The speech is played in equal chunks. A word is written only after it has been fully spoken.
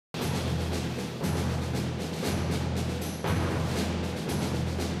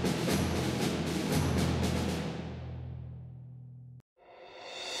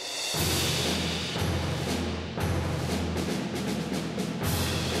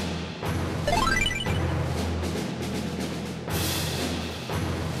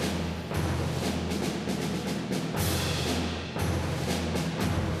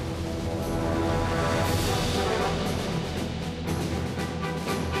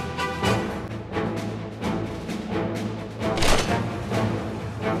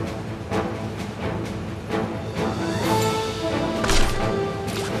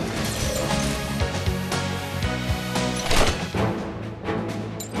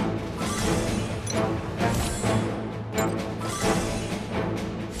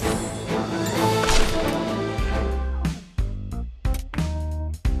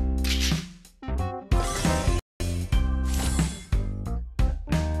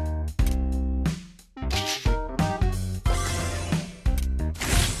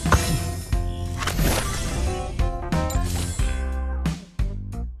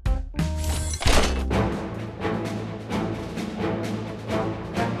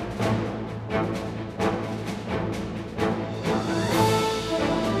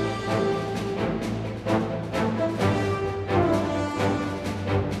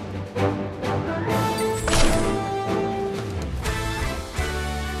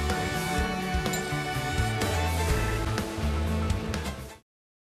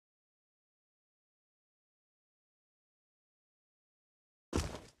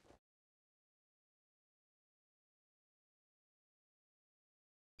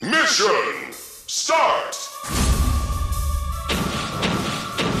Mission start!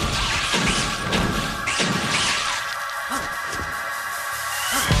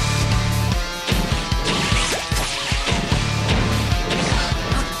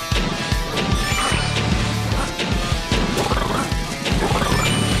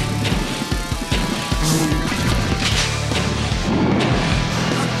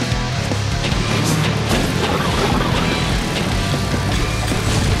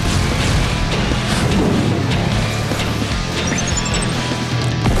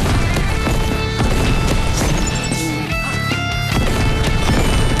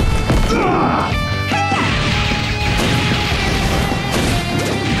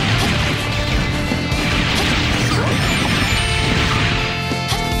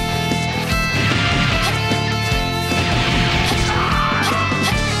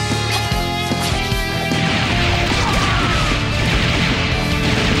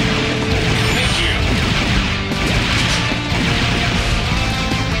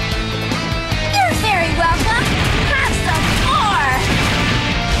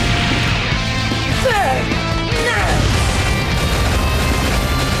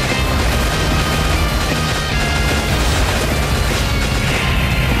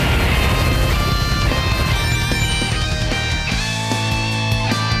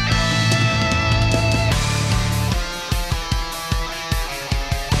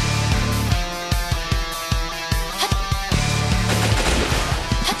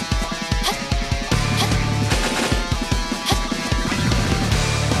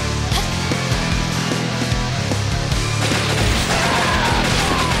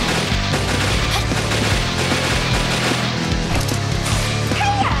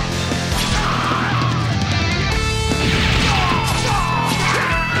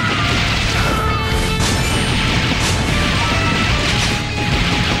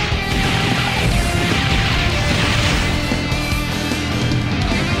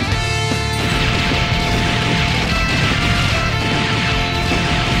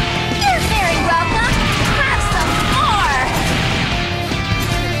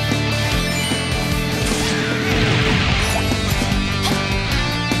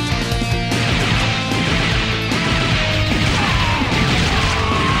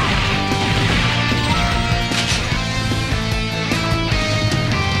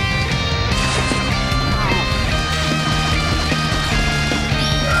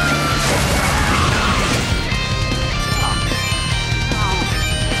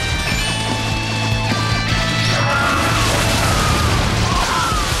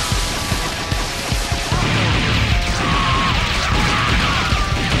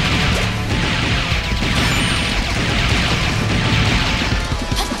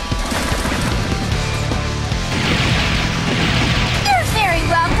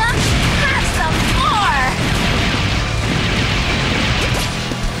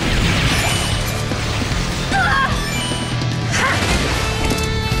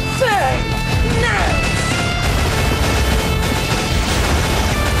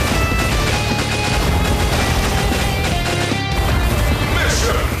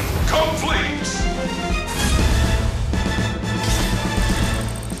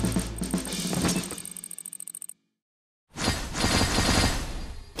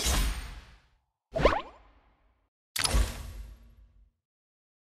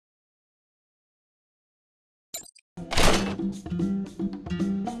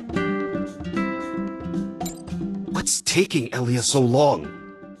 What's taking Elia so long?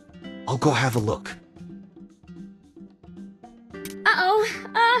 I'll go have a look.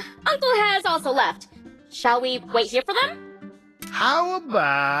 Uncle has also left. Shall we wait here for them? How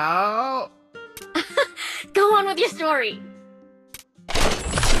about... Go on with your story.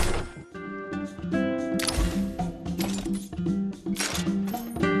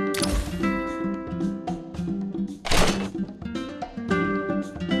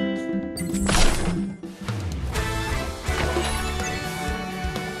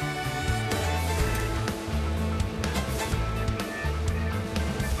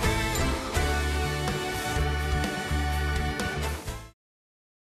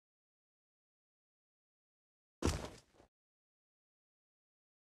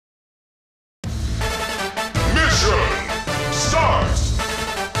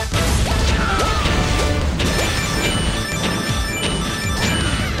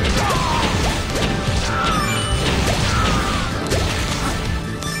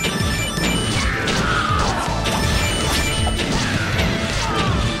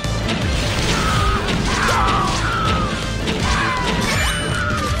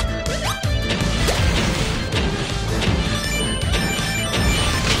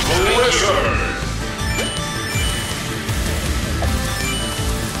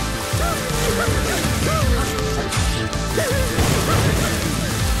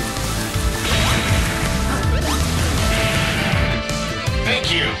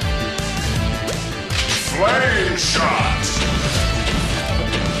 Flame shot!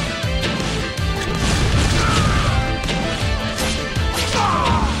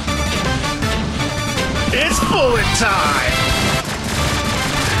 It's bullet time!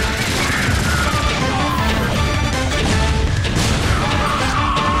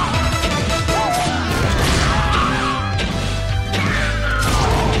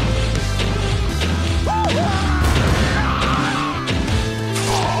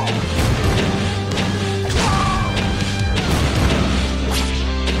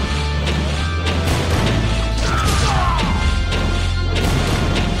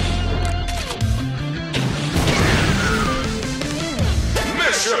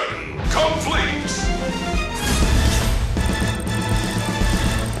 Mission complete!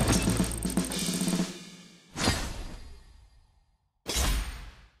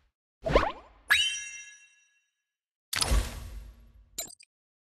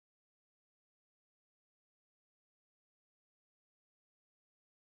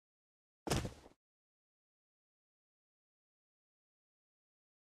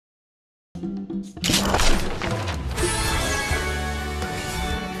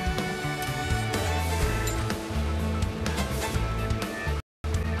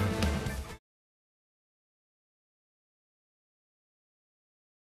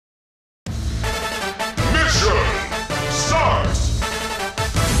 Mission start!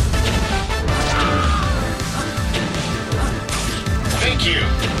 Thank you.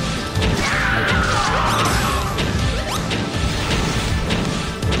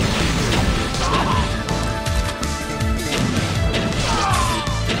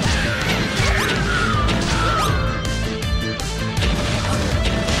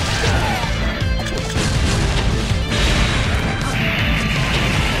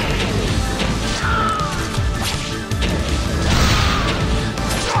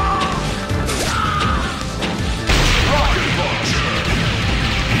 Rocket launcher!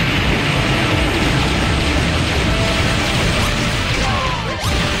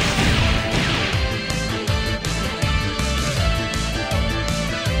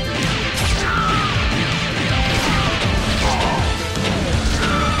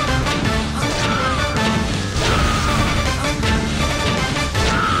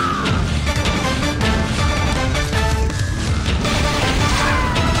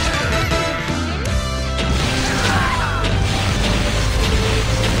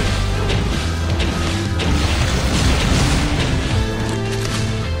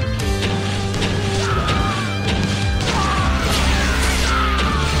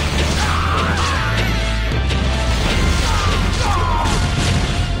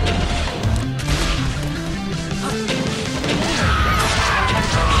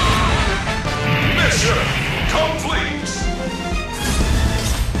 Mission complete!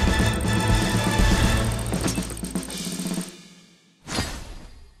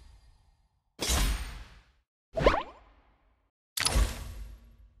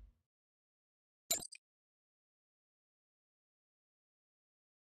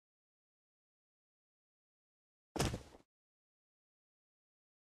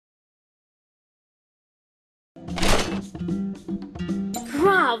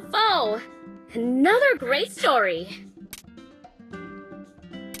 Bravo! Another great story.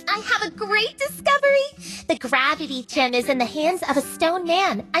 I have a great discovery! The gravity gem is in the hands of a stone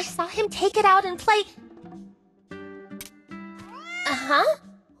man. I saw him take it out and play... Uh-huh?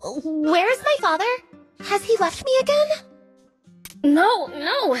 Where is my father? Has he left me again?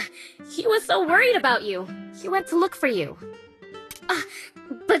 No. He was so worried about you. He went to look for you.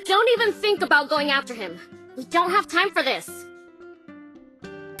 But don't even think about going after him. We don't have time for this.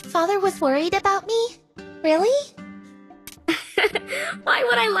 Father was worried about me? Really? Why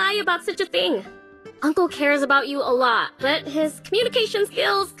would I lie about such a thing? Uncle cares about you a lot, but his communication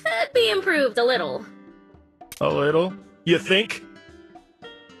skills could be improved a little. A little? You think?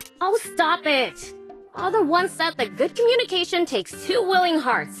 Oh, stop it! Father once said that good communication takes two willing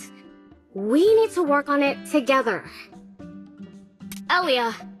hearts. We need to work on it together.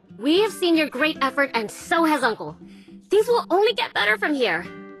 Elia, we have seen your great effort and so has Uncle. Things will only get better from here.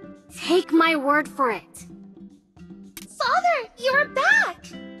 Take my word for it. Father, you're back!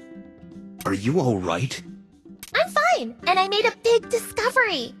 Are you alright? I'm fine, and I made a big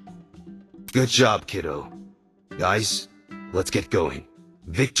discovery. Good job, kiddo. Guys, let's get going.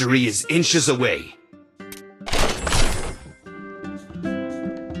 Victory is inches away.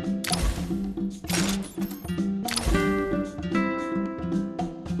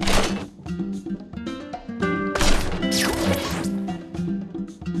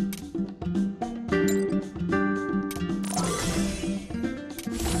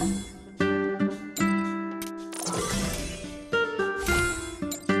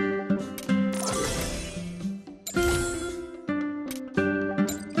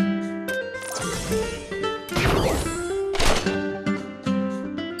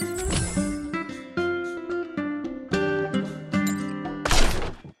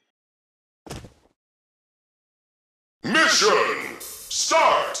 Mission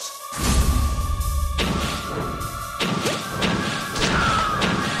start!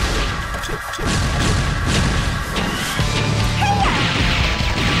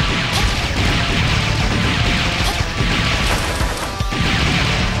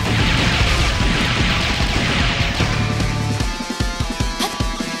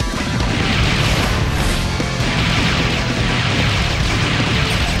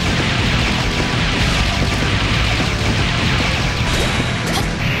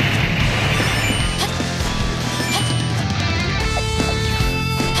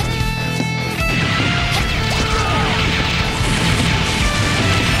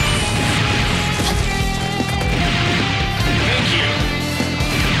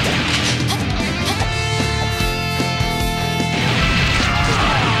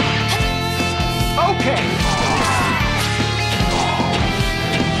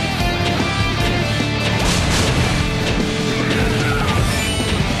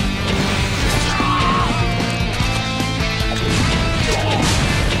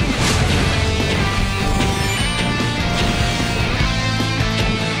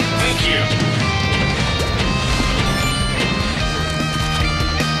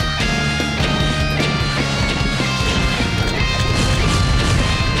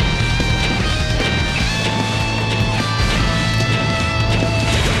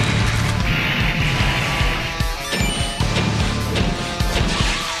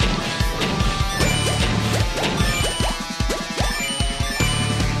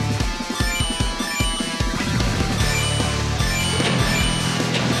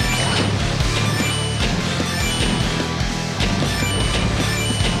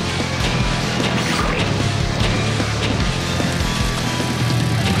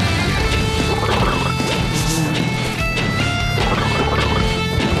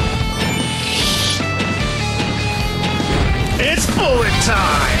 It's bullet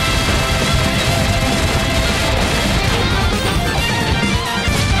time!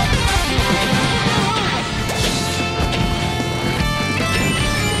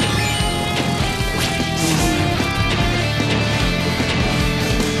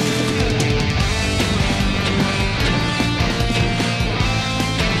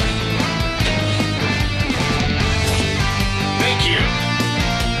 Thank you.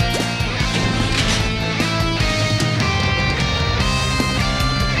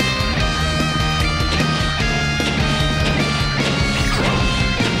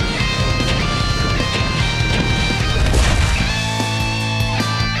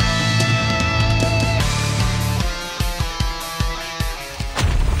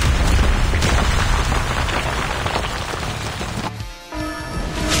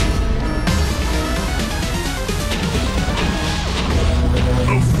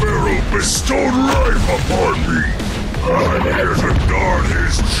 The Pharaoh bestowed life upon me. I'm here to guard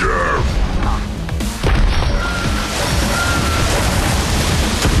his gem.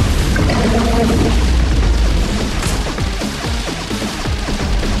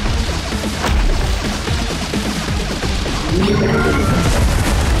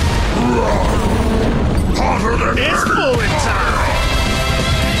 Hotter than It's any bullet time!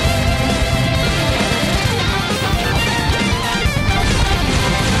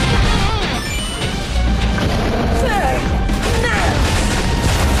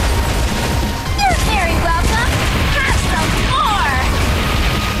 You're very welcome. Have some more.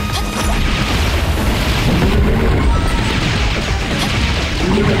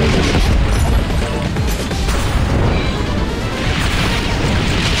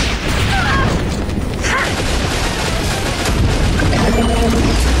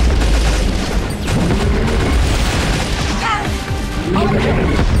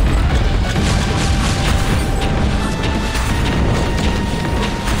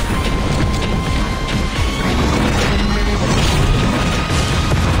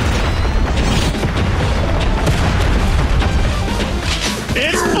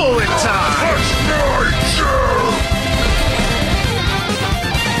 It's bullet time! touch my gem.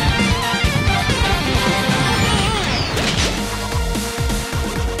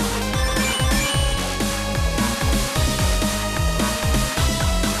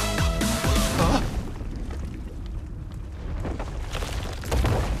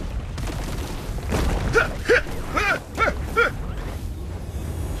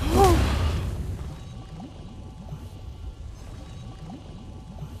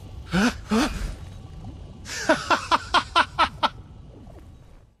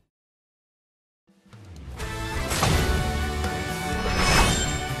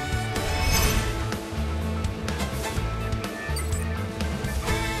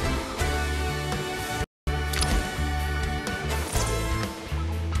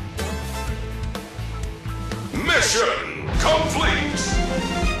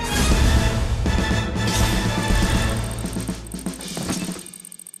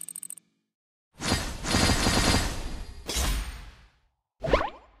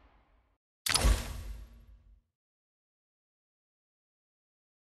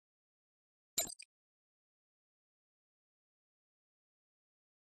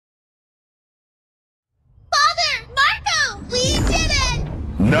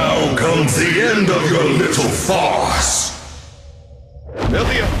 Now comes the end of your little farce!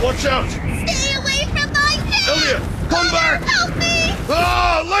 Elia, watch out! Stay away from my head! Elia, come back! Help me!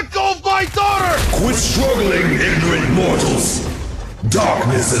 Ah, let go of my daughter! Quit struggling, ignorant mortals!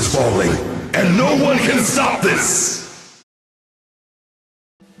 Darkness is falling, and no one can stop this!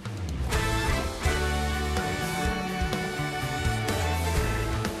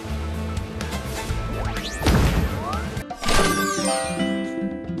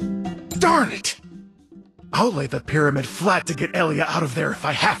 Darn it! I'll lay the pyramid flat to get Elia out of there if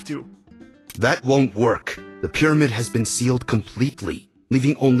I have to. That won't work. The pyramid has been sealed completely,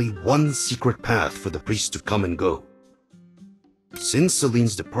 leaving only one secret path for the priest to come and go. Since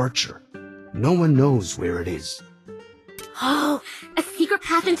Celine's departure, no one knows where it is. Oh, a secret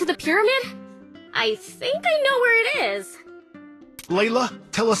path into the pyramid? I think I know where it is. Layla,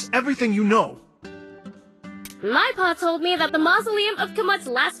 tell us everything you know. My pa told me that the mausoleum of Kamut's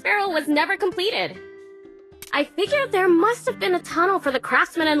last pharaoh was never completed. I figured there must have been a tunnel for the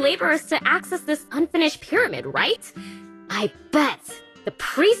craftsmen and laborers to access this unfinished pyramid, right? I bet the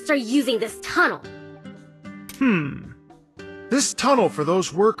priests are using this tunnel. This tunnel for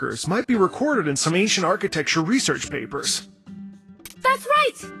those workers might be recorded in some ancient architecture research papers. That's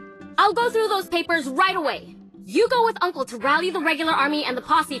right! I'll go through those papers right away. You go with Uncle to rally the regular army and the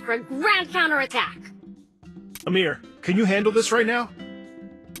posse for a grand counterattack. Amir, can you handle this right now?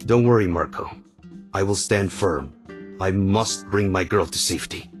 Don't worry, Marco. I will stand firm. I must bring my girl to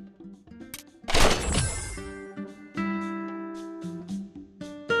safety.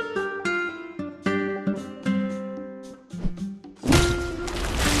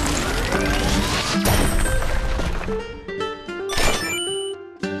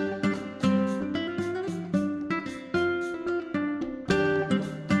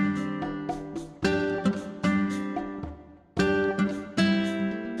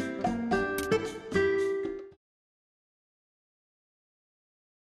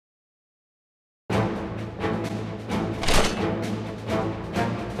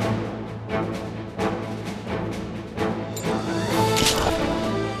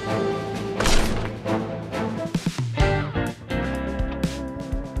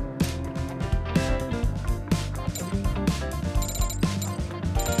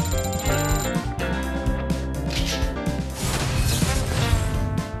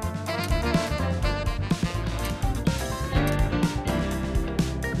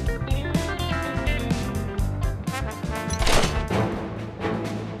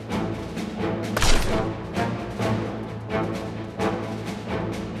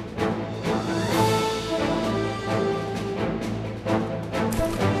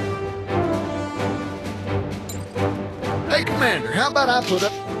 Hey, Commander, how about I put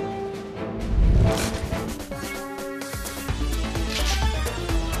up...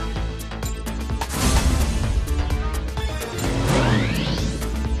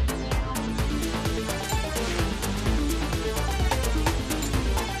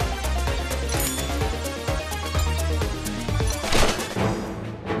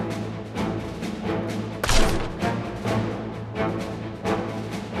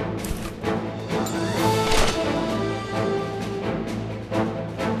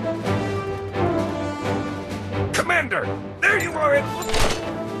 Commander! There you are!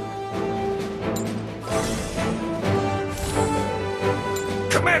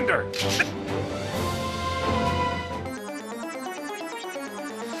 Commander!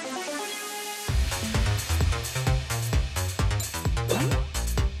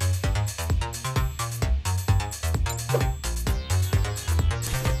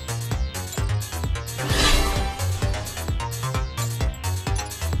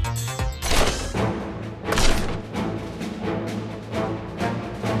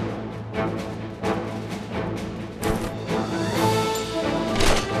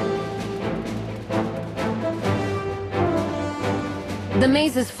 The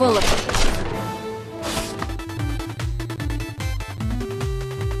maze is full of...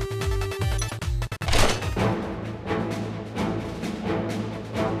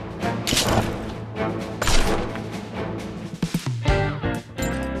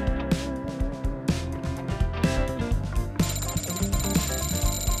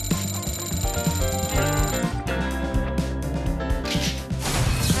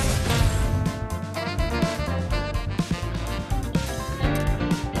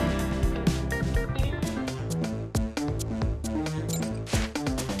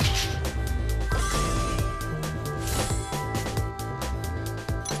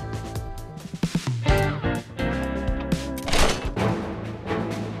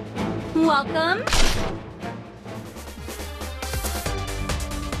 Welcome.